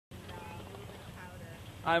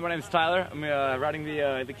Hi, my name is Tyler. I'm riding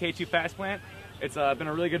the K2 Fastplant. It's been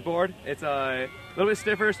a really good board. It's a little bit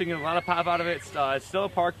stiffer, so you can get a lot of pop out of it. It's still a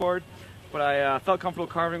park board, but I felt comfortable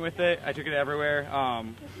carving with it. I took it everywhere.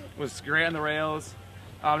 Was great on the rails.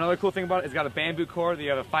 Another cool thing about it is it's got a bamboo core.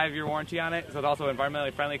 You have a 5-year warranty on it, so it's also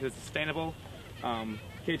environmentally friendly because it's sustainable.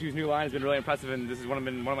 K2's new line has been really impressive, and this is one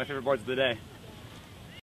of my favorite boards of the day.